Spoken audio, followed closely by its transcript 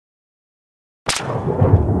Hey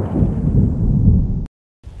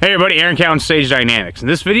everybody, Aaron Cowan, Stage Dynamics. In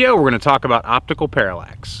this video, we're going to talk about optical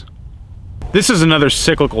parallax. This is another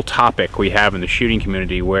cyclical topic we have in the shooting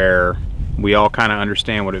community where we all kind of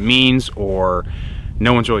understand what it means, or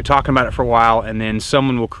no one's really talking about it for a while, and then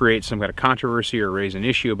someone will create some kind of controversy or raise an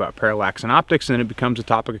issue about parallax and optics, and then it becomes a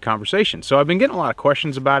topic of conversation. So I've been getting a lot of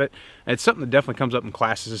questions about it, and it's something that definitely comes up in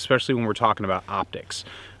classes, especially when we're talking about optics.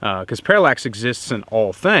 Because parallax exists in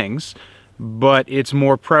all things, but it's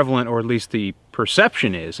more prevalent, or at least the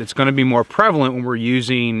perception is, it's going to be more prevalent when we're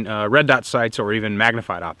using red dot sights or even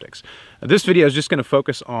magnified optics. This video is just going to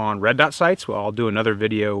focus on red dot sights. Well, I'll do another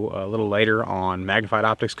video a little later on magnified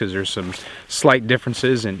optics because there's some slight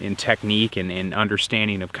differences in technique and in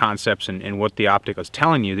understanding of concepts and what the optic is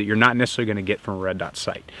telling you that you're not necessarily going to get from a red dot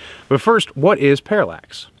sight. But first, what is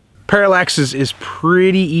parallax? Parallax is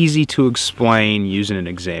pretty easy to explain using an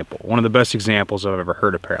example. One of the best examples I've ever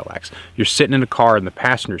heard of parallax. You're sitting in a car in the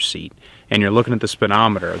passenger seat and you're looking at the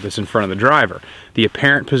speedometer that's in front of the driver. The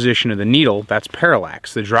apparent position of the needle, that's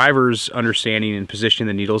parallax. The driver's understanding and positioning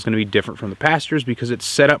of the needle is going to be different from the passenger's because it's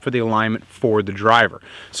set up for the alignment for the driver.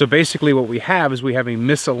 So basically what we have is we have a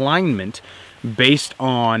misalignment based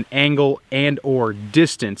on angle and or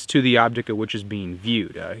distance to the object at which is being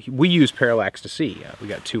viewed. We use parallax to see. We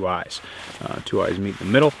got two eyes. Two eyes meet in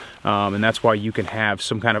the middle, and that's why you can have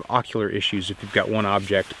some kind of ocular issues if you've got one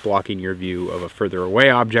object blocking your view of a further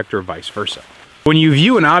away object or vice versa. When you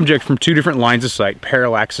view an object from two different lines of sight,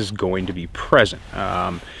 parallax is going to be present.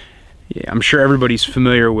 Yeah, I'm sure everybody's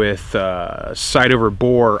familiar with sight over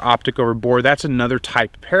bore, optic over bore. That's another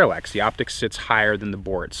type of parallax. The optic sits higher than the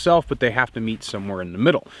bore itself, but they have to meet somewhere in the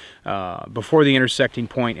middle. Before the intersecting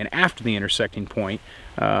point and after the intersecting point,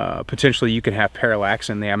 potentially you can have parallax,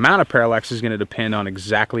 and the amount of parallax is going to depend on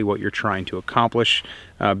exactly what you're trying to accomplish,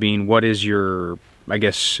 being what is your, I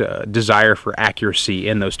guess, desire for accuracy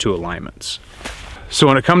in those two alignments. So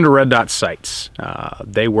when it comes to red dot sights,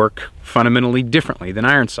 they work fundamentally differently than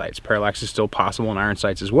iron sights. Parallax is still possible in iron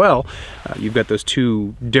sights as well. You've got those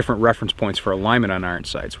two different reference points for alignment on iron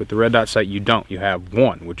sights. With the red dot sight, you don't. You have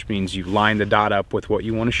one, which means you line the dot up with what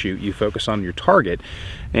you want to shoot. You focus on your target,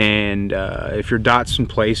 and if your dot's in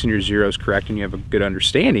place and your zero is correct and you have a good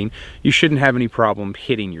understanding, you shouldn't have any problem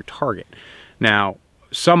hitting your target. Now,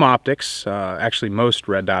 some optics, actually most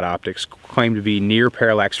red dot optics, claim to be near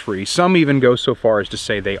parallax free. Some even go so far as to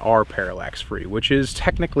say they are parallax free, which is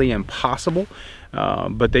technically impossible,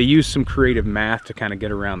 but they use some creative math to kind of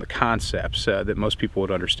get around the concepts that most people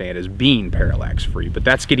would understand as being parallax free. But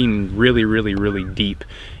that's getting really, really, really deep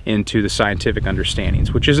into the scientific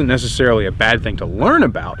understandings, which isn't necessarily a bad thing to learn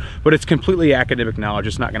about, but it's completely academic knowledge.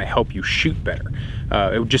 It's not going to help you shoot better.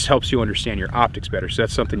 It just helps you understand your optics better. So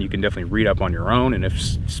that's something you can definitely read up on your own, and if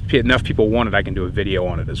enough people want it, I can do a video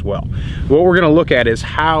on it as well. What we're going to look at is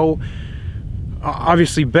how,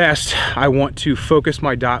 obviously best, I want to focus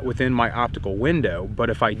my dot within my optical window, but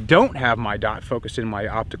if I don't have my dot focused in my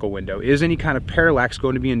optical window, is any kind of parallax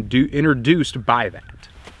going to be introduced by that?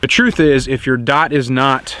 The truth is, if your dot is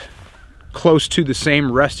not close to the same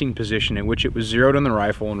resting position in which it was zeroed on the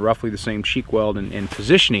rifle and roughly the same cheek weld and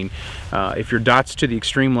positioning, if your dot's to the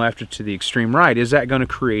extreme left or to the extreme right, is that going to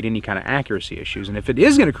create any kind of accuracy issues? And if it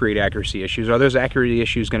is going to create accuracy issues, are those accuracy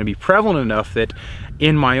issues going to be prevalent enough that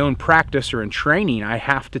in my own practice or in training I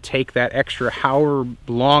have to take that extra however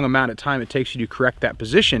long amount of time it takes you to correct that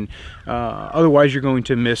position? Otherwise you're going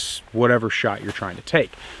to miss whatever shot you're trying to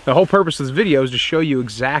take. The whole purpose of this video is to show you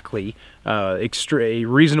exactly a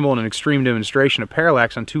reasonable and an extreme demonstration of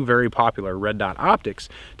parallax on two very popular red dot optics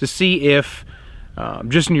to see if,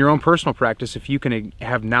 just in your own personal practice, if you can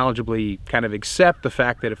have knowledgeably kind of accept the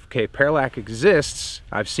fact that if, okay, parallax exists,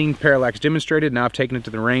 I've seen parallax demonstrated, now I've taken it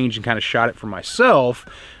to the range and kind of shot it for myself,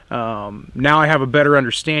 now I have a better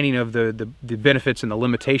understanding of the benefits and the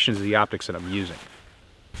limitations of the optics that I'm using.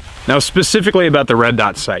 Now specifically about the red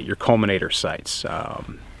dot sight, your culminator sights.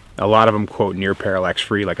 A lot of them quote near parallax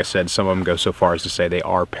free. Like I said, some of them go so far as to say they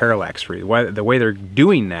are parallax free. The way they're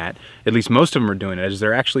doing that, at least most of them are doing it, is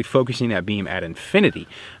they're actually focusing that beam at infinity.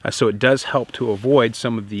 So it does help to avoid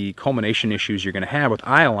some of the culmination issues you're going to have with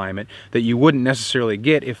eye alignment that you wouldn't necessarily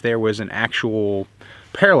get if there was an actual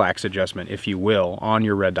parallax adjustment, if you will, on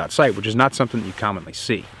your red dot sight, which is not something that you commonly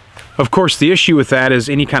see. Of course, the issue with that is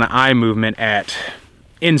any kind of eye movement at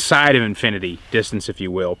inside of infinity distance, if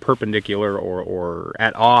you will, perpendicular or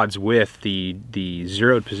at odds with the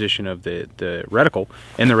zeroed position of the reticle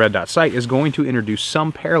in the red dot sight is going to introduce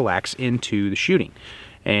some parallax into the shooting.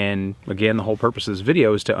 And again, the whole purpose of this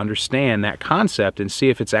video is to understand that concept and see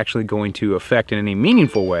if it's actually going to affect in any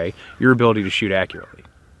meaningful way your ability to shoot accurately.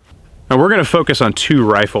 Now we're going to focus on two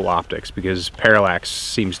rifle optics because parallax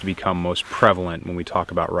seems to become most prevalent when we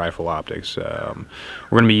talk about rifle optics. We're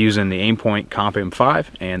going to be using the Aimpoint Comp M5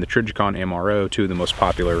 and the Trijicon MRO, two of the most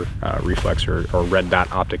popular reflex or red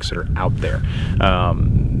dot optics that are out there.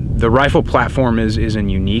 The rifle platform is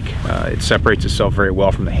unique. It separates itself very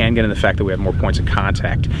well from the handgun in the fact that we have more points of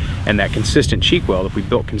contact and that consistent cheek weld. If we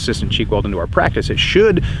built consistent cheek weld into our practice, it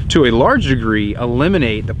should, to a large degree,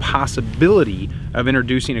 eliminate the possibility of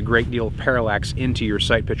introducing a great deal of parallax into your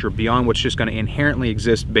sight picture beyond what's just going to inherently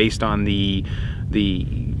exist based on the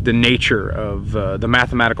nature of the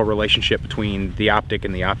mathematical relationship between the optic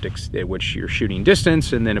and the optics at which you're shooting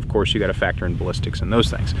distance, and then of course you got to factor in ballistics and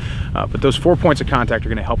those things. But those 4 points of contact are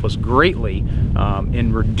going to help us greatly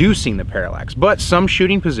in reducing the parallax. But some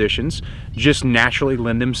shooting positions just naturally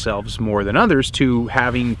lend themselves more than others to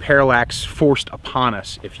having parallax forced upon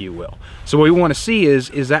us, if you will. So what we want to see is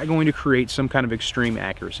that going to create some kind of extreme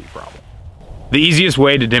accuracy problem? The easiest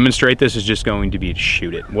way to demonstrate this is just going to be to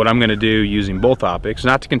shoot it. What I'm going to do using both optics,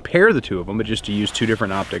 not to compare the two of them, but just to use two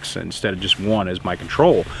different optics instead of just one as my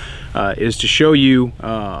control, is to show you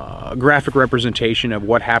a graphic representation of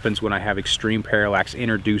what happens when I have extreme parallax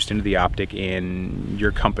introduced into the optic in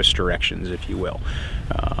your compass directions, if you will.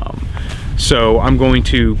 So I'm going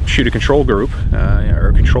to shoot a control group, or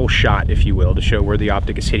a control shot, if you will, to show where the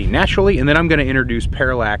optic is hitting naturally, and then I'm going to introduce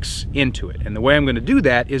parallax into it. And the way I'm going to do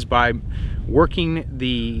that is by working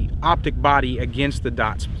the optic body against the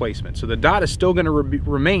dot's placement. So the dot is still going to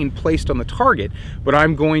remain placed on the target, but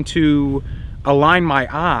I'm going to align my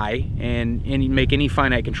eye and make any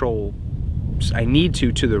finite control I need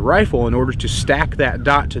to the rifle in order to stack that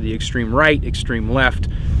dot to the extreme right, extreme left,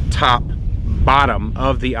 top, bottom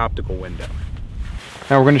of the optical window.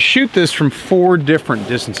 Now we're going to shoot this from 4 different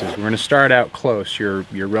distances. We're going to start out close, your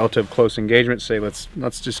relative close engagement, say let's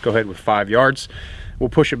just go ahead with 5 yards. We'll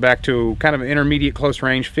push it back to kind of an intermediate close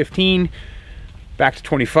range, 15, back to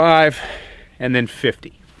 25, and then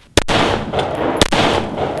 50.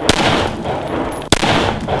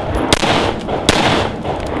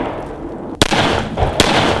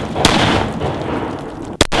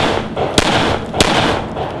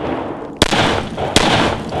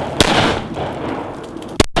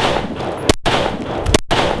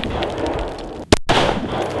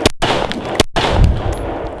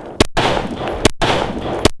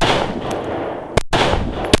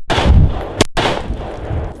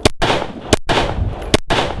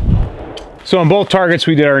 So on both targets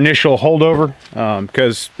we did our initial holdover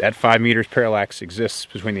because at 5 meters parallax exists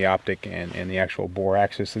between the optic and the actual bore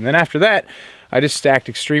axis. And then after that I just stacked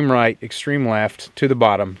extreme right, extreme left, to the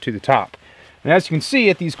bottom, to the top. And as you can see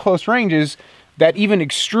at these close ranges, that even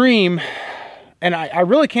extreme, and I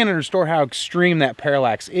really can't understand how extreme that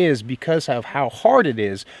parallax is because of how hard it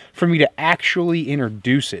is for me to actually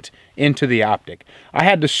introduce it into the optic. I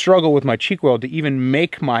had to struggle with my cheek weld to even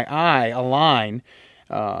make my eye align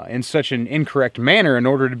in such an incorrect manner in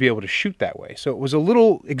order to be able to shoot that way. So it was a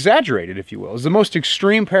little exaggerated, if you will. It was the most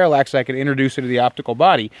extreme parallax I could introduce into the optical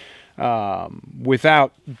body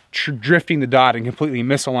without drifting the dot and completely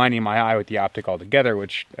misaligning my eye with the optic altogether,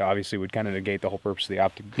 which obviously would kind of negate the whole purpose of the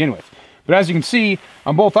optic to begin with. But as you can see,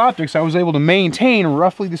 on both optics, I was able to maintain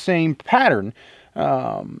roughly the same pattern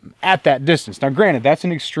at that distance. Now granted, that's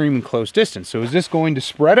an extremely close distance. So is this going to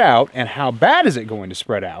spread out, and how bad is it going to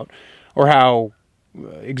spread out, or how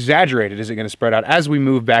exaggerated is it going to spread out as we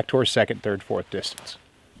move back to our second, third, fourth distance?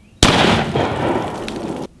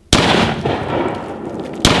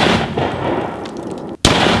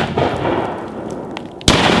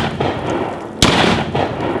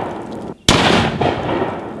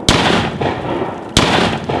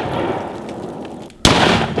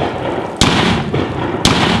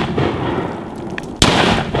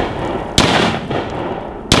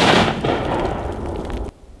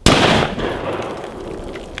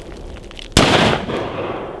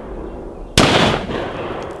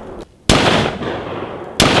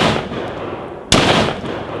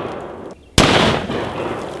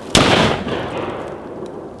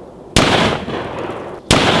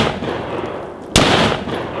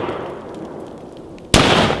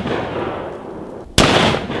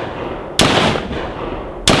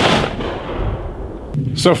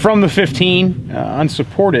 So from the 15,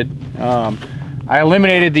 unsupported, I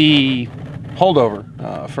eliminated the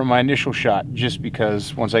holdover from my initial shot just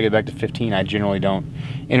because once I get back to 15, I generally don't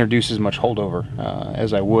introduce as much holdover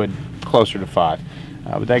as I would closer to 5.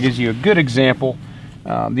 But that gives you a good example. The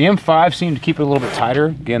M5 seemed to keep it a little bit tighter.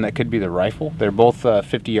 Again, that could be the rifle. They're both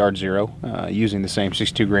 50 yard zero using the same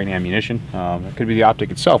 62 grain ammunition. It could be the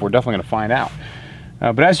optic itself. We're definitely going to find out.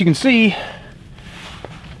 But as you can see,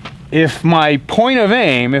 if my point of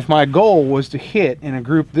aim, if my goal was to hit in a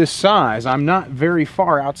group this size, I'm not very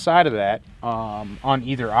far outside of that on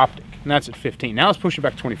either optic, and that's at 15. Now let's push it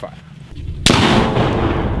back to 25.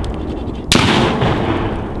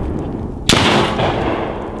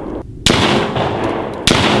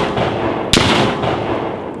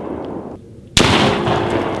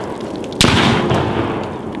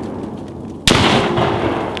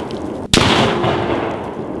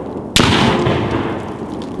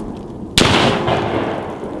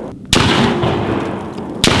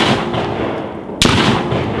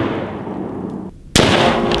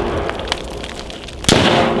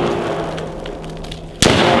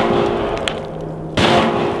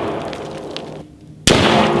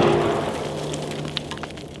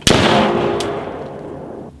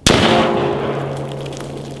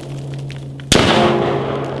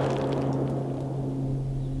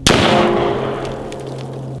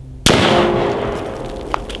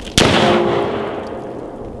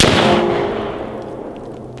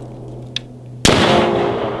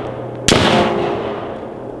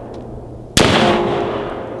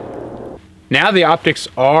 Now the optics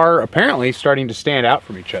are apparently starting to stand out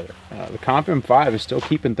from each other. The Comp M5 is still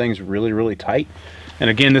keeping things really, really tight. And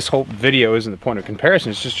again, this whole video isn't the point of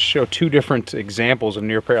comparison, it's just to show two different examples of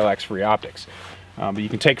near parallax free optics. But you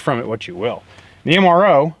can take from it what you will. The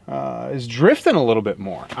MRO is drifting a little bit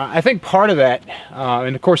more. I think part of that,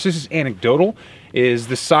 and of course this is anecdotal, is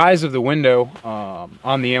the size of the window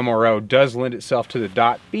on the MRO does lend itself to the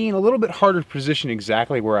dot being a little bit harder to position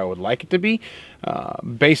exactly where I would like it to be,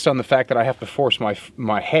 based on the fact that I have to force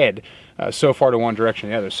my head so far to one direction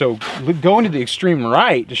or the other. So going to the extreme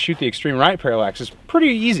right to shoot the extreme right parallax is pretty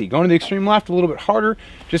easy. Going to the extreme left a little bit harder,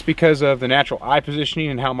 just because of the natural eye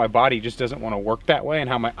positioning and how my body just doesn't want to work that way and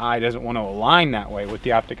how my eye doesn't want to align that way with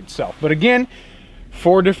the optic itself. But again,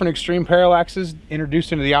 4 different extreme parallaxes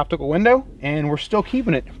introduced into the optical window, and we're still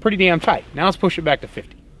keeping it pretty damn tight. Now let's push it back to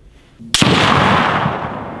 50.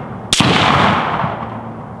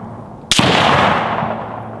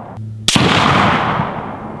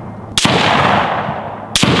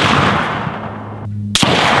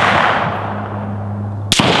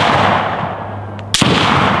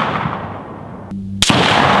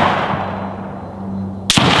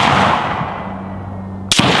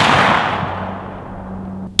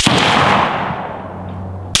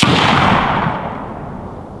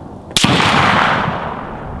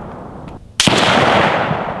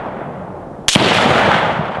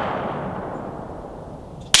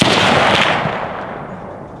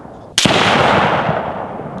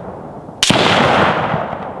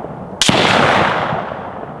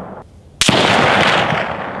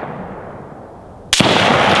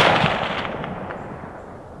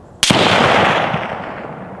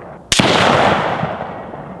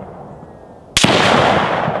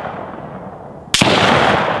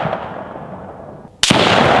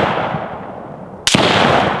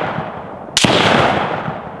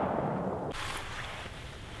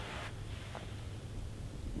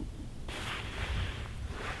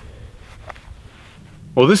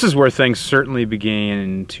 Well, this is where things certainly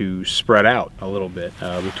began to spread out a little bit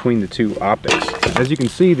between the two optics. As you can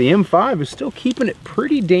see, the M5 is still keeping it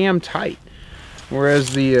pretty damn tight,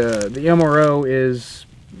 whereas the MRO is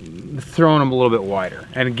throwing them a little bit wider.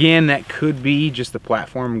 And again, that could be just the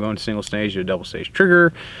platform going single stage to a double stage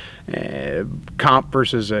trigger, comp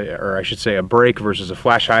versus or I should say a brake versus a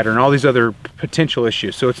flash hider, and all these other potential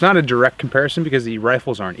issues. So it's not a direct comparison because the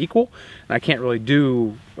rifles aren't equal, and I can't really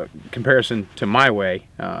do a comparison to my way,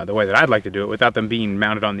 the way that I'd like to do it, without them being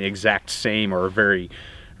mounted on the exact same or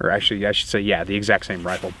actually I should say, yeah, the exact same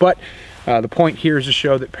rifle. But the point here is to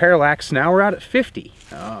show that parallax, now we're out at 50.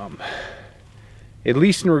 At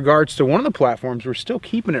least in regards to one of the platforms, we're still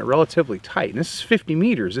keeping it relatively tight. And this is 50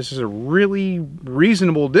 meters. This is a really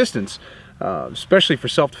reasonable distance, especially for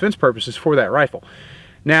self-defense purposes for that rifle.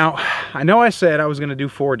 Now, I know I said I was going to do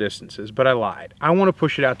 4 distances, but I lied. I want to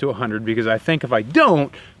push it out to 100 because I think if I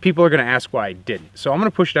don't, people are going to ask why I didn't. So I'm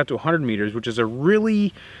going to push it out to 100 meters, which is a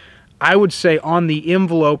really, I would say, on the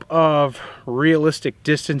envelope of realistic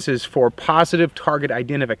distances for positive target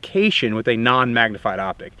identification with a non-magnified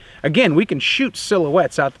optic. Again, we can shoot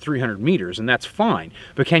silhouettes out to 300 meters, and that's fine.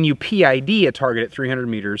 But can you PID a target at 300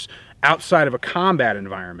 meters outside of a combat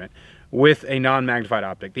environment with a non-magnified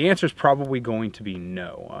optic? The answer is probably going to be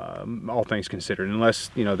no, all things considered, unless,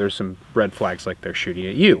 you know, there's some red flags like they're shooting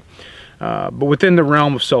at you. But within the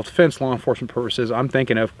realm of self-defense, law enforcement purposes, I'm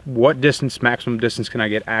thinking of what distance, maximum distance, can I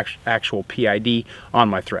get actual PID on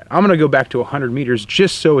my threat. I'm going to go back to 100 meters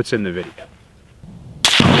just so it's in the video.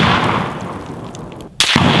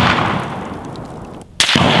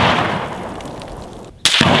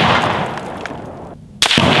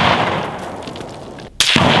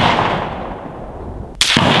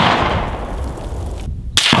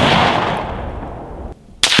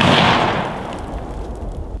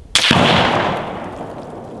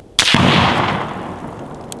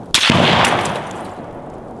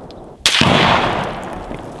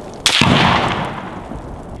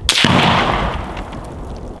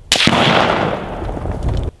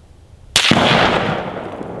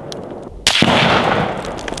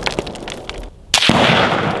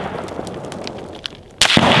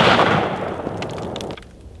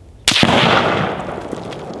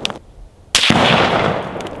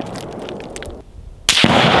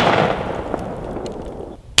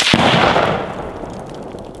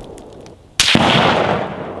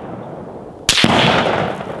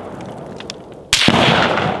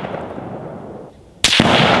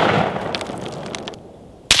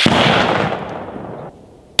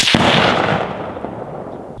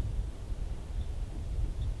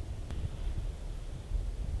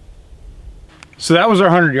 So that was our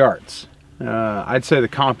 100 yards. I'd say the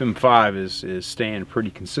comp M5 is staying pretty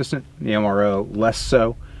consistent. The MRO less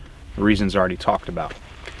so. The reasons already talked about.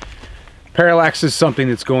 Parallax is something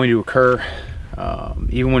that's going to occur.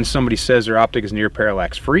 Even when somebody says their optic is near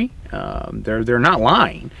parallax free, they're not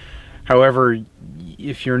lying. However,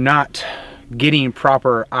 if you're not getting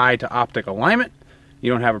proper eye to optic alignment,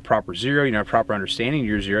 you don't have a proper zero, you don't have a proper understanding of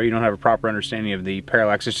your zero, you don't have a proper understanding of the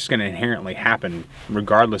parallax, it's just going to inherently happen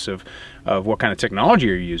regardless of what kind of technology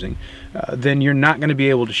you're using, then you're not going to be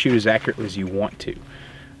able to shoot as accurately as you want to.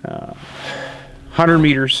 100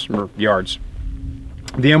 meters, or yards,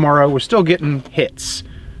 the MRO was still getting hits.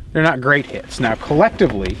 They're not great hits. Now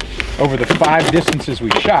collectively, over the 5 distances we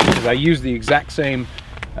shot, because I used the exact same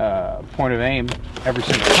point of aim every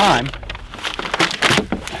single time,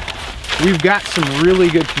 we've got some really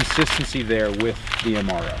good consistency there with the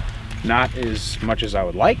MRO. Not as much as I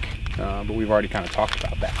would like, but we've already kind of talked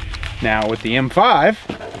about that. Now with the M5,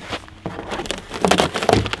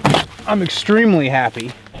 I'm extremely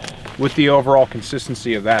happy with the overall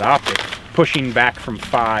consistency of that optic, pushing back from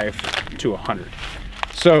 5 to 100.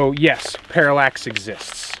 So yes, parallax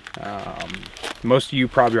exists. Most of you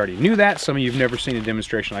probably already knew that. Some of you have never seen a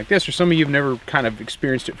demonstration like this, or some of you have never kind of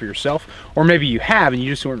experienced it for yourself, or maybe you have and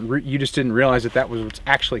you just didn't realize that was what's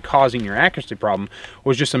actually causing your accuracy problem,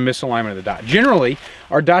 was just a misalignment of the dot. Generally,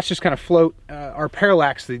 our dots just kind of float. Our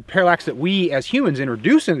parallax, the parallax that we as humans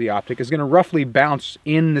introduce into the optic, is going to roughly bounce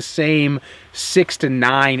in the same 6 to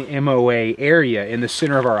 9 MOA area in the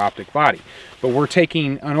center of our optic body. But we're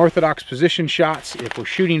taking unorthodox position shots if we're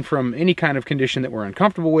shooting from any kind of condition that we're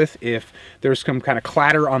uncomfortable with, if there's some kind of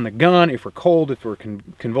clatter on the gun, if we're cold, if we're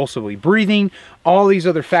convulsively breathing. All these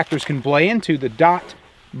other factors can play into the dot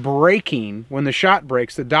breaking. When the shot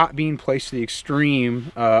breaks, the dot being placed to the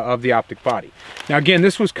extreme of the optic body. Now again,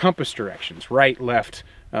 this was compass directions, right, left,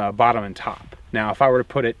 bottom, and top. Now if I were to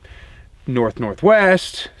put it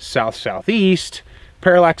north-northwest, south-southeast,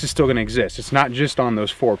 parallax is still going to exist. It's not just on those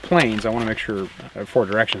 4 planes. I want to make sure, 4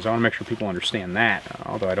 directions. I want to make sure people understand that.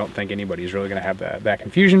 Although I don't think anybody's really going to have that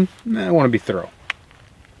confusion. I want to be thorough.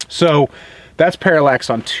 So that's parallax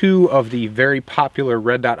on 2 of the very popular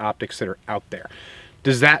red dot optics that are out there.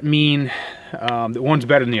 Does that mean that one's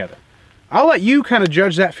better than the other? I'll let you kind of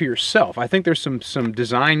judge that for yourself. I think there's some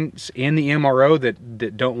designs in the MRO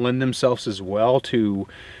that don't lend themselves as well to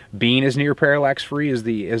being as near parallax free as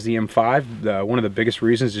the M5. One of the biggest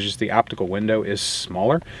reasons is just the optical window is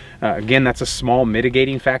smaller. Again, that's a small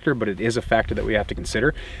mitigating factor, but it is a factor that we have to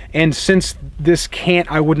consider. And since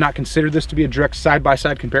I would not consider this to be a direct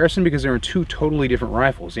side-by-side comparison, because they're in 2 totally different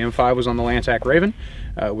rifles. The M5 was on the Lantac Raven,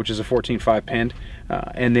 which is a 14.5 pinned,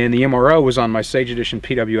 and then the MRO was on my Sage Edition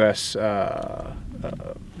PWS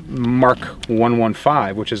Mark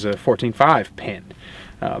 115, which is a 14.5 pinned.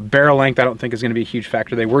 Barrel length I don't think is going to be a huge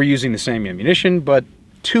factor. They were using the same ammunition, but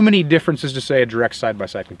too many differences to say a direct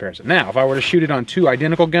side-by-side comparison. Now, if I were to shoot it on 2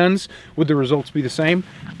 identical guns, would the results be the same?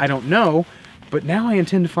 I don't know, but now I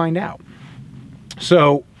intend to find out.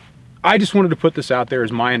 So I just wanted to put this out there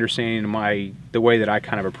as my understanding and the way that I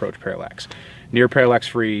kind of approach parallax. Near parallax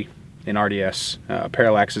free in RDS,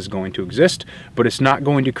 parallax is going to exist, but it's not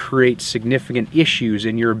going to create significant issues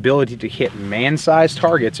in your ability to hit man-sized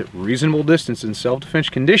targets at reasonable distance in self-defense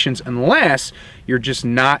conditions, unless you're just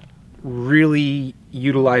not really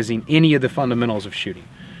utilizing any of the fundamentals of shooting.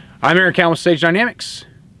 I'm Eric Allen with Sage Dynamics.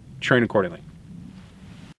 Train accordingly.